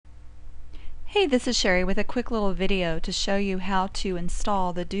Hey, this is Sherry with a quick little video to show you how to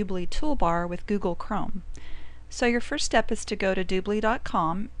install the Dubli Toolbar with Google Chrome. So your first step is to go to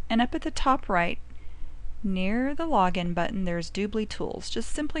dubli.com, and up at the top right near the login button there's Dubli Tools.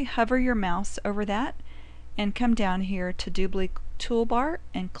 Just simply hover your mouse over that and come down here to Dubli Toolbar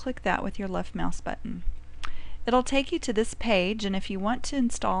and click that with your left mouse button. It'll take you to this page, and if you want to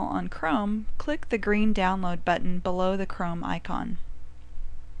install on Chrome, click the green download button below the Chrome icon.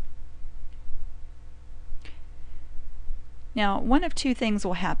 Now, one of two things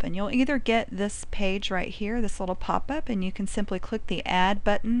will happen. You'll either get this page right here, this little pop-up, and you can simply click the Add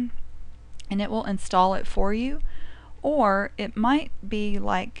button and it will install it for you. Or it might be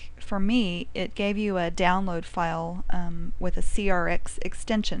like, for me, it gave you a download file with a CRX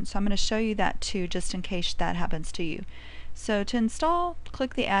extension. So I'm going to show you that too, just in case that happens to you. So to install,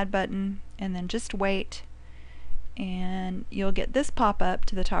 click the Add button and then just wait, and you'll get this pop-up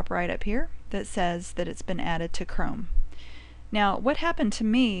to the top right up here that says that it's been added to Chrome. Now, what happened to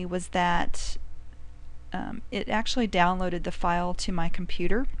me was that it actually downloaded the file to my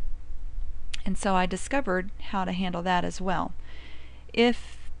computer, and so I discovered how to handle that as well.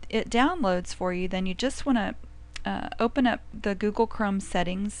 If it downloads for you, then you just want to open up the Google Chrome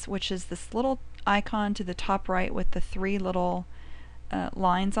settings, which is this little icon to the top right with the three little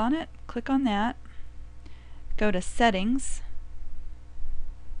lines on it. Click on that, go to Settings,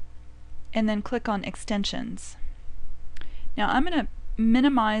 and then click on Extensions. Now I'm going to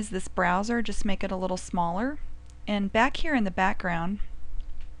minimize this browser, just make it a little smaller, and back here in the background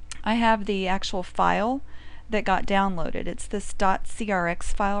I have the actual file that got downloaded. It's this .crx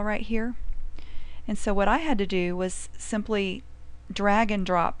file right here, and so what I had to do was simply drag and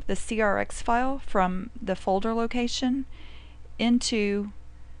drop the CRX file from the folder location into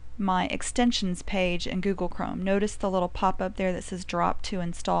my extensions page in Google Chrome. Notice the little pop-up there that says drop to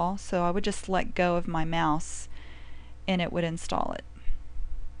install, so I would just let go of my mouse and it would install it.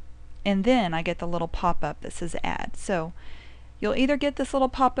 And then I get the little pop-up that says add. So you'll either get this little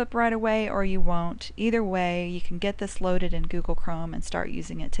pop-up right away or you won't. Either way, you can get this loaded in Google Chrome and start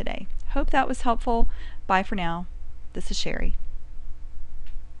using it today. Hope that was helpful. Bye for now. This is Sherry.